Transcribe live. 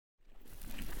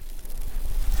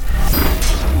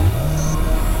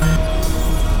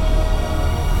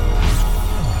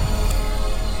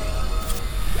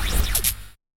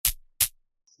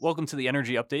Welcome to the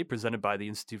Energy Update presented by the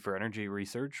Institute for Energy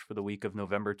Research for the week of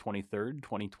November 23rd,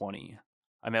 2020.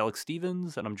 I'm Alex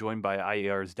Stevens, and I'm joined by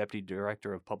IER's Deputy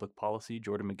Director of Public Policy,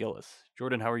 Jordan McGillis.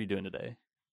 Jordan, how are you doing today?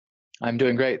 I'm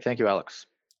doing great. Thank you, Alex.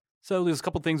 So there's a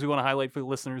couple things we want to highlight for the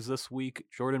listeners this week.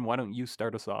 Jordan, why don't you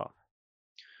start us off?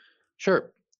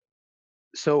 Sure.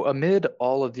 So, amid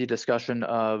all of the discussion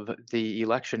of the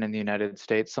election in the United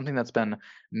States, something that's been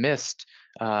missed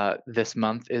this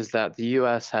month is that the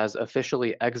US has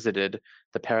officially exited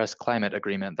the Paris Climate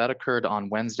Agreement. That occurred on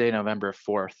Wednesday, November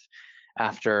 4th,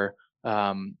 after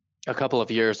a couple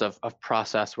of years of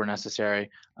process were necessary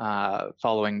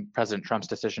following President Trump's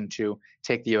decision to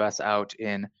take the US out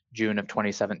in June of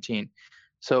 2017.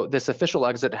 So, this official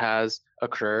exit has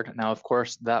occurred. Now, of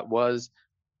course, that was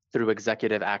through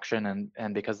executive action,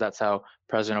 and because that's how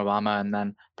President Obama and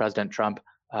then President Trump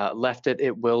left it,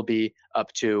 it will be up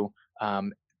to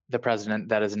the president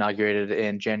that is inaugurated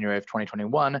in January of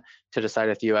 2021 to decide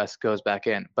if the U.S. goes back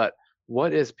in. But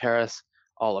what is Paris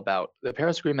all about? The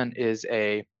Paris Agreement is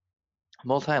a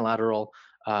multilateral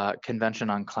convention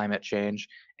on climate change.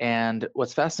 And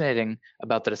what's fascinating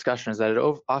about the discussion is that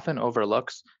it often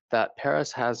overlooks that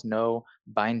Paris has no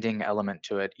binding element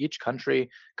to it. Each country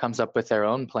comes up with their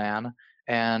own plan,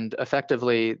 and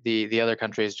effectively the other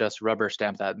countries just rubber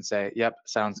stamp that and say, yep,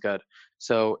 sounds good.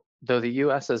 So though the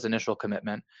US's initial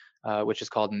commitment, which is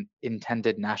called an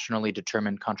intended nationally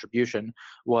determined contribution,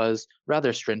 was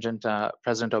rather stringent.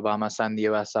 President Obama signed the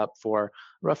US up for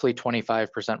roughly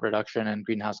 25% reduction in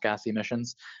greenhouse gas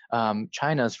emissions.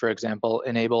 China's, for example,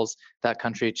 enables that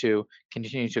country to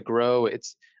continue to grow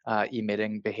its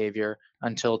emitting behavior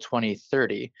until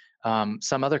 2030.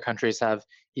 Some other countries have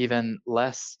even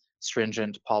less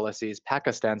stringent policies.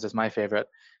 Pakistan's is my favorite.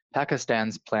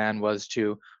 Pakistan's plan was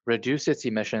to reduce its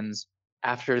emissions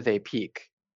after they peak,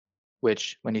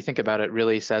 which, when you think about it,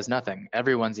 really says nothing.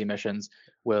 Everyone's emissions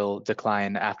will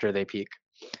decline after they peak.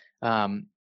 Um,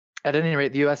 at any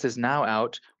rate, the US is now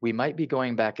out. We might be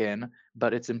going back in,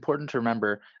 but it's important to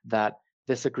remember that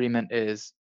this agreement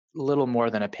is little more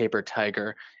than a paper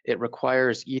tiger. It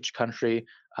requires each country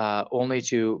only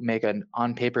to make an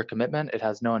on paper commitment. It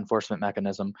has no enforcement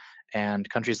mechanism. And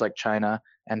countries like China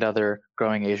and other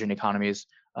growing Asian economies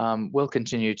will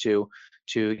continue to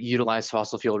utilize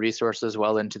fossil fuel resources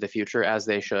well into the future, as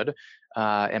they should.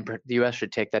 The US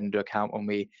should take that into account when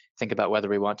we think about whether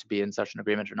we want to be in such an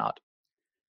agreement or not.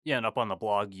 Yeah, and up on the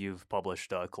blog, you've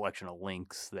published a collection of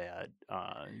links that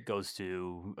goes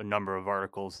to a number of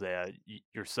articles that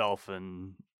yourself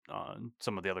and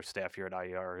some of the other staff here at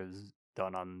IER has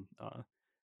done on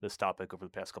this topic over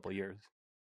the past couple of years.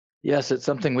 Yes, it's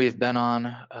something we've been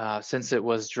on since it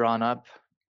was drawn up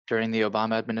during the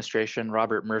Obama administration.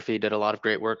 Robert Murphy did a lot of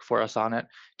great work for us on it.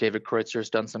 David Kreutzer's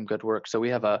done some good work. So we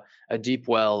have a deep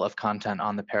well of content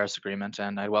on the Paris Agreement,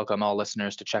 and I welcome all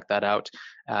listeners to check that out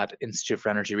at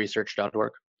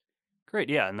instituteforenergyresearch.org. Great,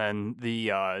 yeah. And then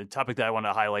the topic that I want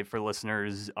to highlight for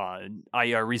listeners,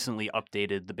 IER recently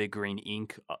updated the Big Green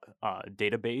Inc.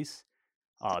 Database.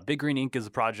 Big Green Inc. is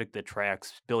a project that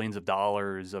tracks billions of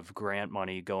dollars of grant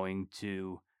money going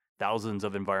to thousands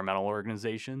of environmental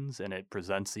organizations, and it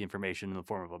presents the information in the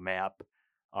form of a map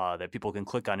that people can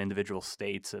click on individual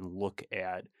states and look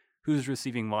at who's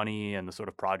receiving money and the sort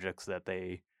of projects that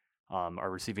they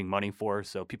are receiving money for.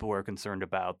 So people who are concerned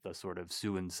about the sort of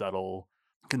sue and settle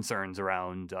concerns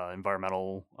around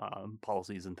environmental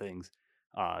policies and things.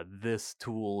 This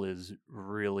tool is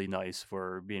really nice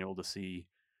for being able to see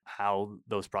how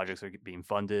those projects are being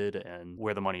funded and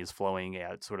where the money is flowing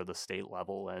at sort of the state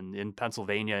level. And in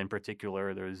Pennsylvania in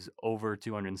particular, there's over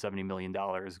 $270 million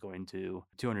going to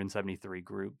 273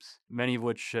 groups, many of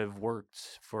which have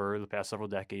worked for the past several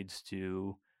decades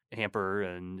to hamper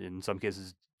and in some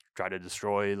cases try to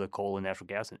destroy the coal and natural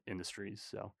gas industries.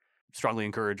 So strongly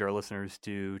encourage our listeners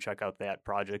to check out that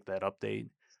project, that update.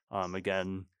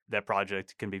 Again, that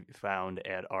project can be found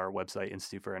at our website,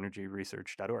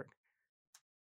 instituteforenergyresearch.org.